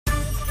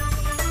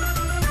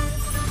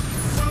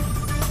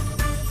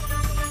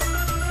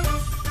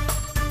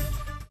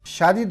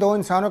शादी दो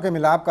इंसानों के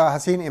मिलाप का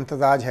हसीन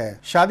इम्तजाज है।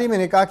 शादी में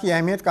निकाह की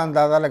अहमियत का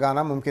अंदाजा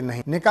लगाना मुमकिन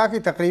नहीं। निकाह की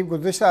तकरीब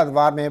गुज़िश्ता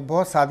अदवार में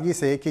बहुत सादगी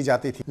से की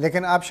जाती थी,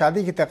 लेकिन अब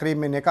शादी की तकरीब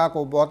में निकाह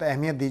को बहुत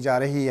अहमियत दी जा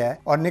रही है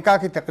और निकाह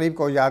की तकरीब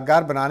को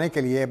यादगार बनाने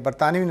के लिए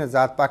बरतानवी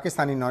नजात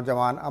पाकिस्तानी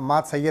नौजवान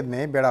अम्माद सैयद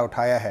ने बेड़ा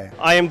उठाया है।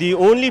 I am the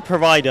only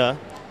provider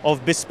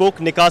of bespoke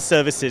nikah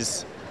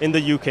services in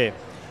the UK.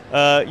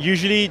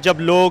 Usually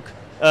जब लोग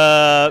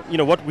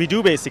what we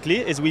do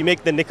basically is we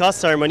make the nikah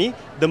ceremony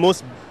the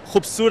most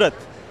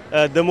खूबसूरत,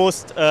 the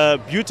most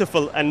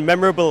beautiful and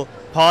memorable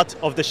part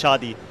of the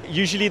shadi.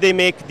 Usually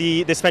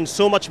they spend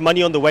so much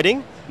money on the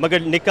wedding,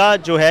 मगर निकाह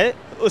जो है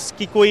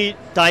उसकी कोई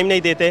time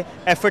नहीं देते,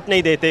 effort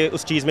नहीं देते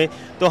उस चीज़ में।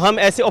 तो हम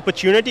ऐसे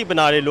अपॉर्चुनिटी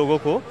बना रहे लोगों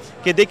को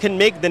कि they can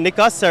make the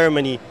nikah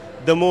ceremony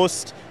the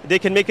most, they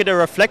can make it a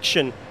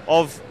reflection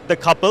of the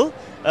couple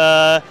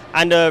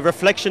and a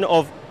reflection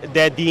of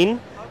their deen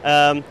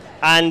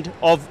and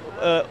of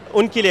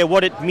उनके लिए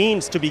what it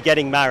means to be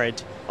getting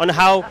married, on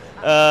how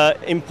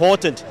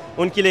important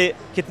उनके लिए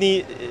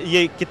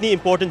कितनी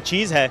important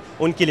चीज़ है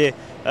उनके लिए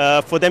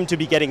for them to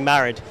be getting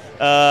married.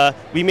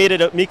 We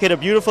make it a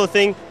beautiful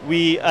thing.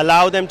 We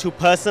allow them to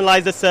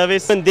personalize the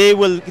service, and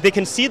they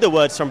can see the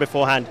words from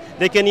beforehand.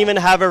 They can even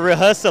have a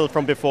rehearsal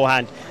from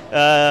beforehand.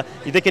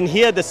 They can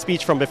hear the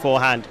speech from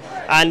beforehand,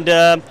 and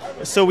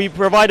so we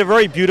provide a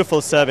very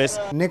beautiful service.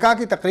 निकाह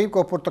की तकरीब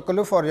को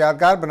पुरतकल्लुफ़ और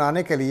यादगार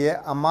बनाने के लिए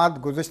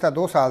अम्माद गुज़िश्ता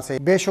 2 साल से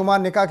बेशुमार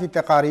निकाह की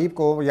तकारीब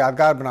को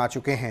यादगार बना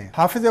चुके हैं।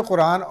 हाफिज़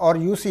कुरान और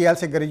UCL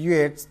से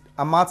ग्रेजुएट्स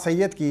अम्माद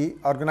सैयद की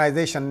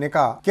ऑर्गेनाइजेशन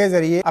निकाह के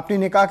जरिए अपनी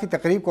निकाह की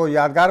तकरीब को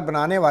यादगार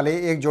बनाने वाले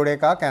एक जोड़े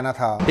का कहना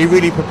था। He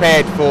really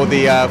prepared for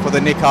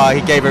the nikah.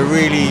 He gave a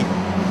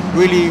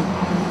really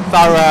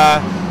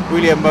thorough,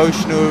 really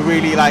emotional,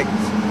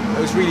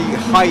 it was really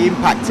high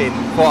impacting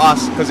for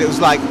us because it was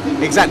like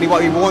exactly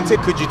what we wanted.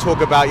 Could you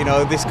talk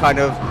about this kind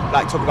of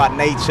talk about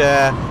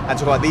nature and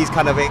talk about these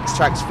kind of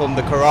extracts from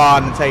the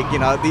Quran and take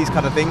these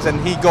kind of things, and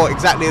he got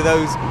exactly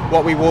those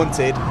what we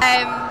wanted.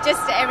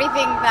 Just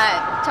everything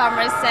that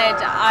Tamra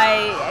said,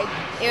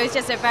 it was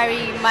just a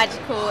very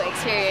magical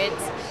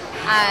experience,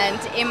 and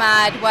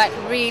Imad worked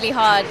really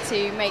hard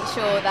to make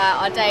sure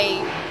that our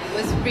day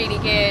was really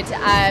good.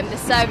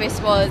 The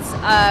service was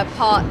a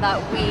part that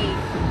we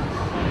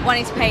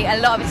wanted to pay a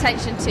lot of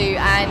attention to,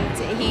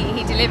 and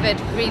he delivered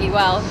really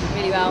well.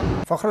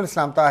 Fakhrul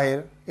Islam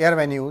Tahir,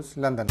 ARY News,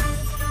 London.